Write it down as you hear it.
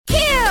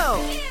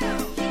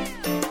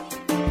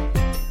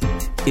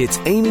It's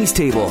Amy's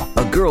Table,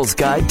 a girl's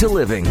guide to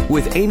living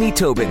with Amy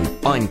Tobin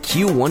on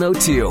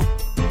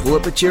Q102. Pull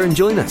up a chair and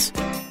join us.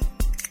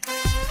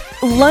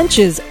 Lunch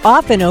is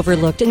often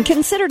overlooked and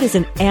considered as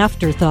an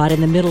afterthought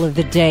in the middle of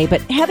the day, but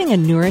having a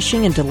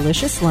nourishing and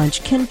delicious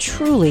lunch can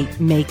truly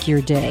make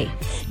your day.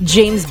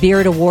 James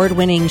Beard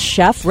Award-winning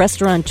chef,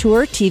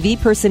 restaurateur,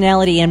 TV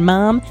personality, and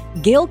mom,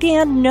 Gale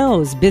Gand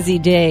knows busy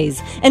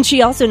days. And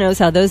she also knows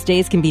how those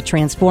days can be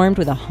transformed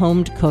with a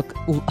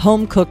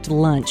home-cooked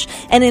lunch.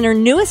 And in her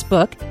newest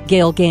book,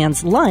 Gale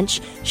Gand's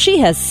Lunch, she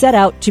has set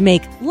out to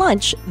make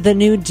lunch the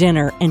new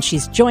dinner. And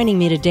she's joining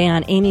me today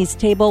on Amy's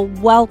Table.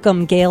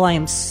 Welcome, Gale. I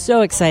am so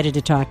excited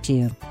to talk to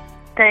you.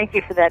 Thank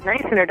you for that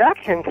nice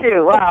introduction,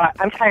 too. Wow,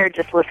 I'm tired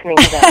just listening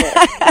to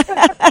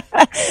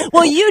that.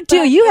 Well, you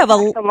do. You have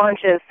some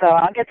lunches, so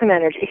I'll get some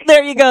energy.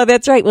 There you go.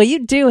 That's right. Well, you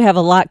do have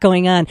a lot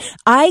going on.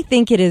 I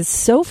think it is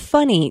so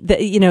funny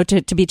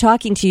that, to be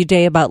talking to you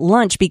today about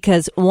lunch,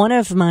 because one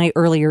of my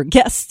earlier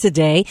guests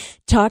today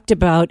talked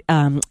about,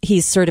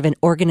 he's sort of an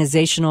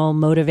organizational,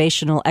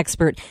 motivational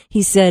expert.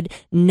 He said,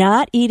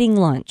 not eating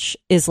lunch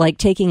is like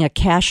taking a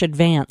cash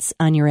advance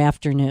on your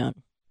afternoon.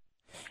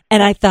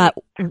 And I thought,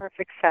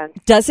 perfect sense.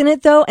 Doesn't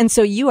it though? And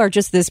so you are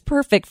just this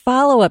perfect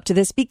follow-up to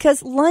this,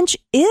 because lunch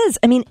is,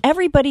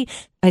 everybody,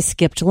 I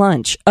skipped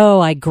lunch. Oh,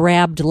 I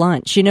grabbed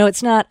lunch.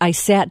 It's not, I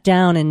sat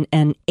down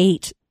and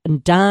ate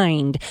and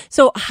dined.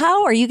 So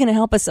how are you going to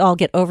help us all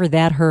get over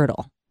that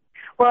hurdle?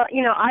 Well,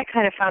 I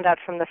kind of found out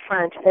from the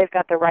French, they've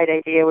got the right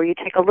idea where you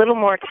take a little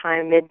more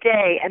time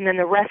midday and then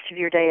the rest of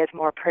your day is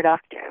more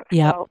productive.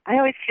 Yep. So I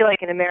always feel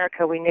like in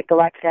America we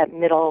neglect that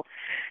middle,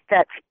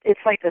 it's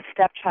like the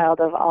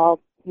stepchild of all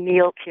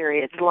meal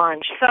periods,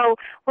 lunch. So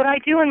what I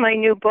do in my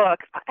new book,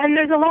 and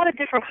there's a lot of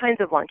different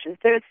kinds of lunches.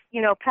 There's,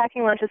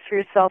 packing lunches for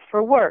yourself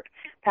for work,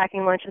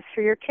 packing lunches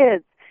for your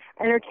kids,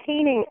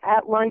 entertaining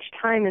at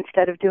lunchtime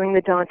instead of doing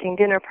the daunting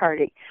dinner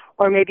party,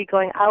 or maybe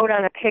going out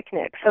on a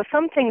picnic. So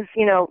some things,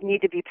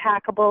 need to be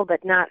packable,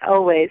 but not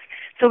always.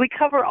 So we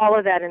cover all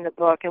of that in the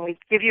book, and we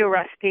give you a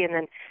recipe and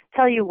then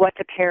tell you what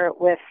to pair it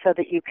with so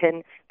that you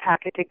can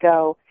pack it to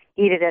go,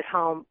 eat it at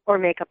home, or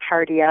make a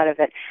party out of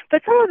it.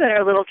 But some of it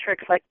are little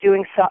tricks like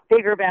doing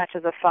bigger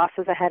batches of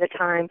sauces ahead of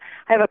time.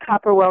 I have a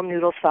Copperwell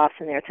noodle sauce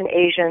in there. It's an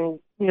Asian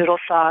noodle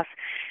sauce,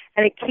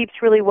 and it keeps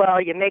really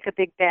well. You make a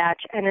big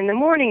batch, and in the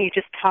morning you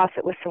just toss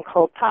it with some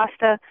cold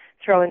pasta,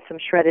 throw in some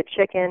shredded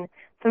chicken,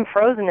 some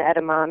frozen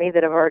edamame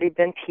that have already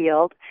been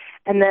peeled,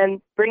 and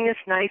then bring this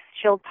nice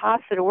chilled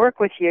pasta to work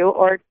with you,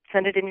 or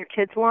send it in your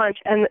kids' lunch.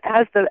 And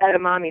as the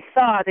edamame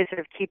thaw, they sort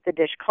of keep the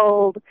dish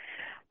cold.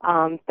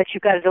 But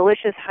you've got a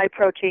delicious,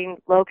 high-protein,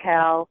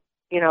 low-cal,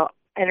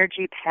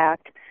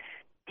 energy-packed,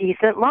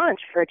 decent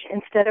lunch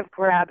instead of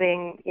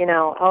grabbing,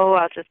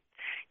 I'll just,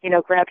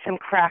 grab some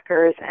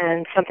crackers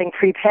and something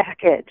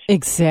prepackaged.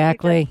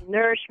 Exactly. There's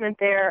nourishment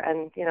there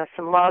and,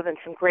 some love and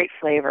some great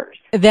flavors.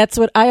 That's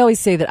what I always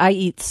say, that I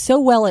eat so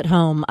well at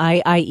home.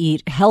 I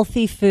eat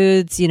healthy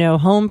foods,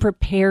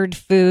 home-prepared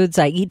foods.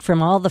 I eat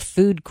from all the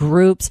food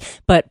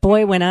groups. But,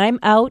 boy, when I'm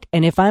out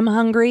and if I'm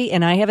hungry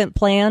and I haven't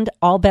planned,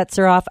 all bets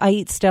are off. I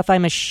eat stuff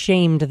I'm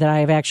ashamed that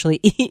I've actually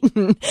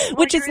eaten,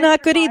 which is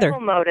not good either. You're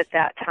in survival mode at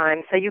that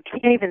time, so you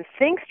can't even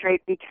think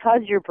straight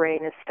because your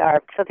brain is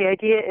starved. So the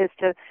idea is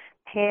to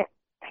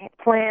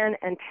plan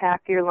and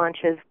pack your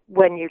lunches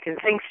when you can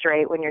think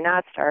straight, when you're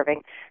not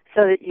starving,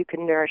 so that you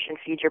can nourish and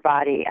feed your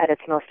body at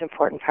its most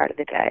important part of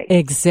the day.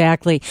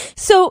 Exactly.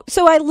 So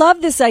I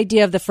love this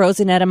idea of the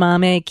frozen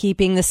edamame,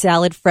 keeping the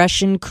salad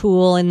fresh and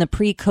cool, and the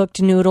pre-cooked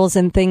noodles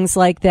and things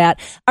like that.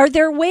 Are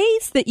there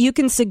ways that you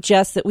can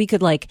suggest that we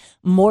could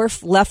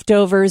morph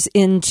leftovers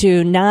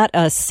into not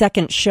a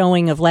second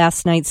showing of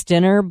last night's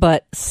dinner,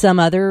 but some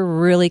other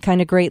really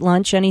kind of great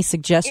lunch? Any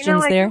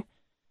suggestions there?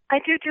 I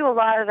do a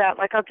lot of that.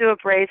 I'll do a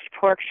braised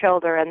pork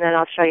shoulder, and then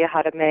I'll show you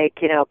how to make,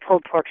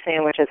 pulled pork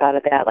sandwiches out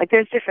of that.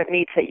 There's different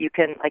meats that you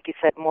can, like you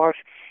said, morph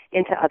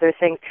into other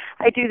things.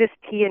 I do this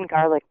pea and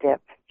garlic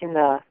dip in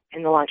the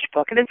lunch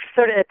book, and it's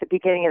sort of at the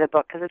beginning of the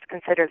book because it's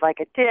considered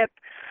like a dip,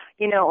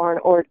 or an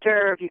hors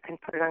d'oeuvre. You can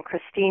put it on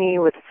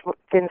crostini with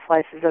thin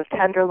slices of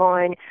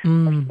tenderloin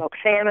or smoked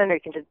salmon, or you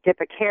can just dip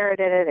a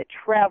carrot in it. It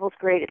travels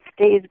great. It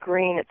stays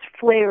green. It's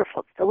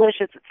flavorful. It's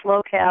delicious. It's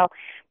low-cal.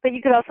 But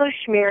you could also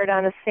smear it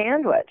on a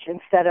sandwich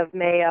instead of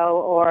mayo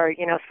or,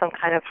 some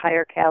kind of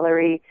higher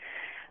calorie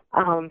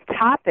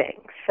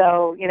topping.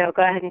 So,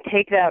 go ahead and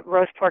take that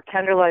roast pork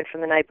tenderloin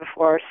from the night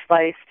before,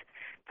 sliced,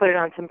 put it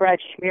on some bread,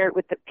 smear it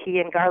with the pea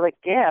and garlic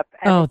dip.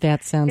 And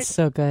that sounds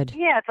so good.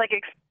 Yeah, it's like,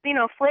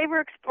 flavor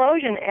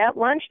explosion at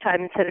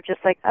lunchtime instead of just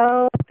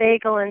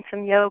bagel and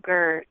some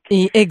yogurt.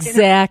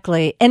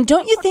 Exactly. And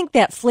don't you think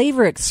that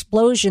flavor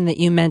explosion that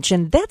you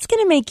mentioned, that's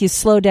going to make you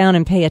slow down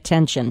and pay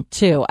attention,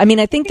 too? I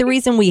think the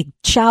reason we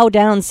chow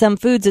down some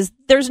foods is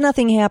there's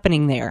nothing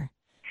happening there.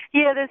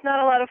 Yeah, there's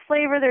not a lot of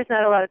flavor, there's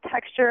not a lot of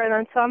texture,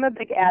 and so I'm a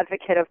big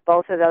advocate of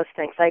both of those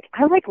things. I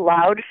like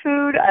loud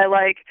food. I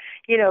like,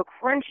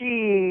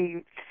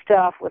 crunchy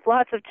stuff with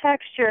lots of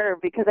texture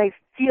because I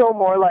feel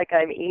more like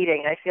I'm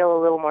eating. I feel a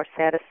little more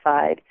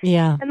satisfied.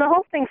 Yeah. And the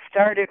whole thing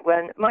started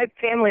when my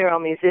family are all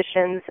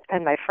musicians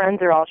and my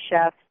friends are all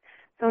chefs,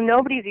 so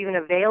nobody's even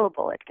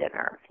available at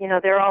dinner.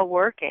 They're all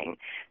working.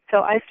 So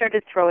I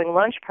started throwing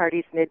lunch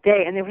parties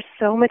midday, and they were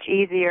so much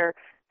easier,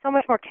 so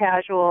much more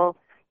casual.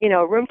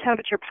 Room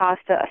temperature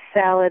pasta, a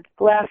salad,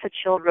 glass of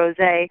chilled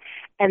rosé,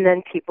 and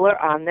then people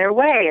are on their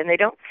way, and they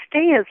don't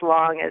stay as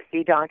long as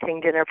the daunting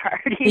dinner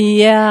party.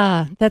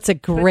 Yeah, that's a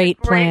great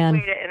plan.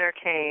 Great way to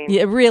entertain.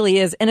 Yeah, it really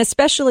is, and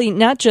especially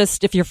not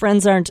just if your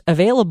friends aren't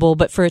available,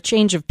 but for a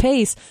change of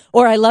pace.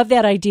 Or I love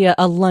that idea,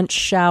 a lunch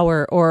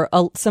shower or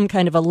some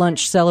kind of a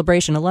lunch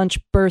celebration, a lunch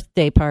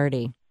birthday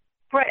party.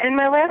 Right, and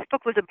my last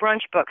book was a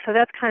brunch book, so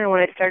that's kind of when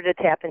I started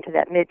to tap into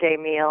that midday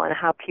meal and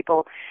how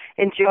people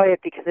enjoy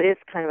it, because it is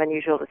kind of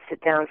unusual to sit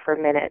down for a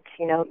minute,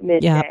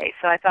 midday. Yeah.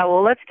 So I thought,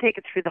 well, let's take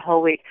it through the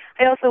whole week.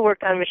 I also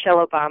worked on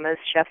Michelle Obama's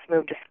Chefs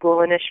Move to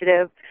School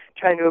initiative,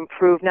 trying to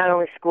improve not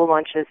only school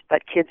lunches,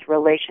 but kids'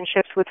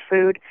 relationships with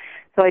food.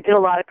 So I did a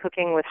lot of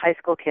cooking with high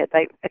school kids.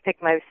 I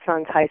picked my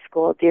son's high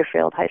school,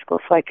 Deerfield High School,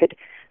 so I could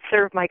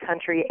serve my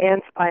country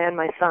and spy on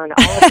my son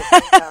all at the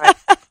same time.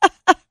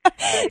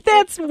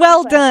 That's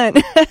well done.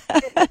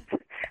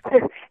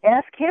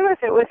 Ask him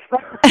if it was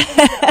fun.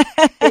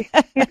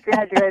 He's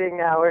graduating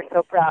now. We're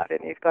so proud, and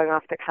he's going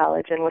off to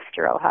college in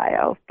Worcester,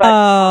 Ohio.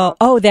 But,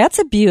 oh, that's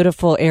a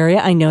beautiful area.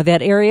 I know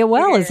that area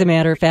well, as a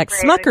matter of fact.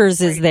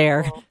 Smucker's is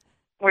there. Cool.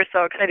 We're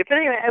so excited. But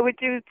anyway, I would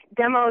do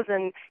demos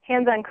and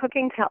hands-on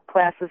cooking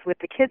classes with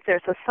the kids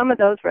there, so some of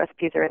those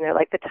recipes are in there,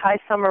 like the Thai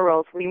summer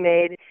rolls we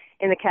made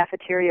in the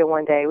cafeteria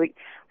one day.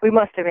 We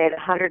must have made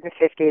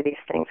 150 of these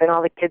things, and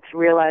all the kids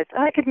realized,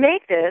 I could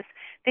make this.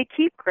 They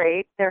keep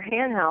great. They're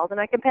handheld,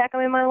 and I can pack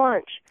them in my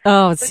lunch.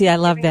 Oh, so see, I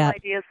love that.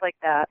 Ideas like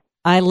that.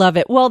 I love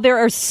it. Well, there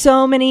are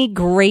so many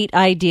great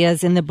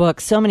ideas in the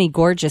book, so many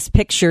gorgeous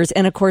pictures,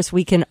 and of course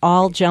we can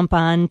all jump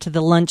on to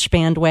the lunch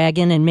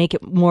bandwagon and make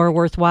it more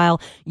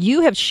worthwhile.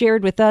 You have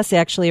shared with us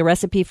actually a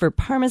recipe for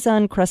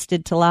Parmesan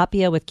crusted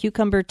tilapia with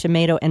cucumber,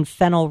 tomato, and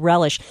fennel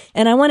relish.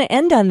 And I want to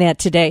end on that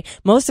today.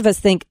 Most of us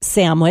think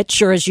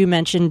sandwich, or as you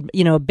mentioned,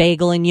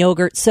 bagel and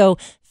yogurt. So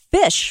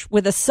fish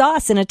with a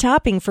sauce and a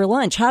topping for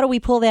lunch. How do we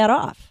pull that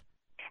off?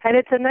 And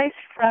it's a nice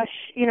fresh,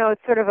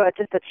 it's sort of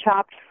just a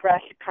chopped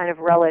fresh kind of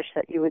relish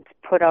that you would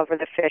put over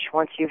the fish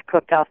once you've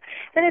cooked off.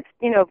 Then it's,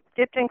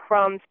 dipped in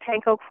crumbs,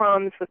 panko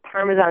crumbs with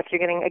Parmesan, so you're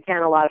getting,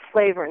 again, a lot of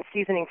flavor and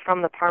seasoning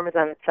from the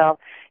Parmesan itself.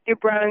 You're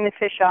browning the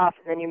fish off,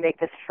 and then you make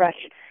this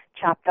fresh,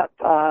 chopped up,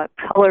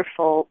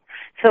 colorful,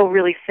 so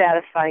really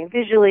satisfying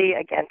visually,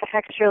 again,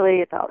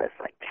 texturally. It's all this,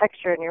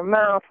 texture in your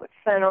mouth with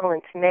fennel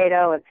and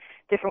tomato and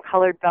different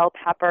colored bell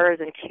peppers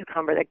and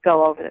cucumber that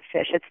go over the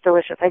fish. It's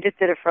delicious. I just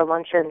did it for a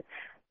luncheon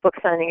book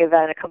signing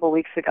event a couple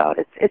weeks ago.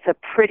 It's a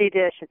pretty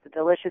dish. It's a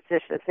delicious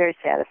dish. It's very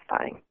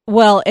satisfying.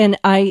 Well, and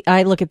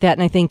I look at that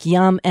and I think,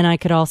 yum, and I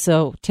could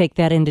also take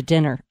that into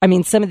dinner. I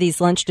mean, some of these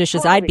lunch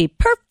dishes I'd be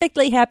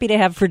perfectly happy to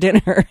have for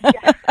dinner.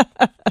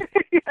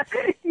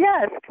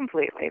 Yes,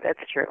 completely. That's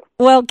true.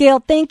 Well, Gale,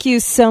 thank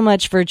you so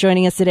much for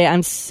joining us today.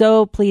 I'm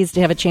so pleased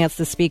to have a chance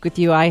to speak with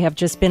you. I have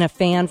just been a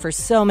fan for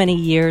so many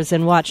years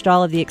and watched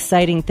all of the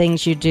exciting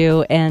things you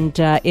do, and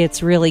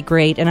it's really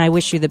great. And I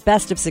wish you the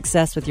best of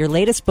success with your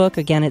latest book.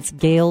 Again, it's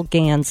Gale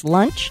Gand's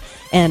Lunch,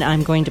 and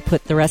I'm going to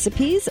put the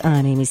recipes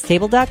on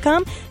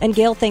amystable.com. And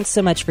Gale, thanks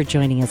so much for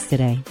joining us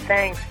today.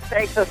 Thanks.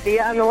 I'll see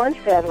you on the lunch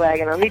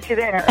bandwagon. I'll meet you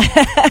there.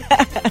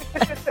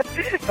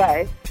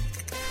 Bye.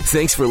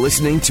 Thanks for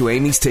listening to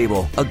Amy's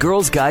Table, a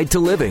girl's guide to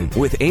living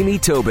with Amy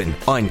Tobin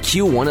on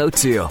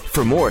Q102.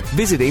 For more,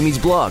 visit Amy's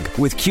blog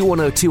with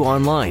Q102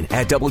 online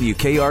at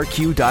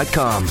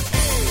WKRQ.com.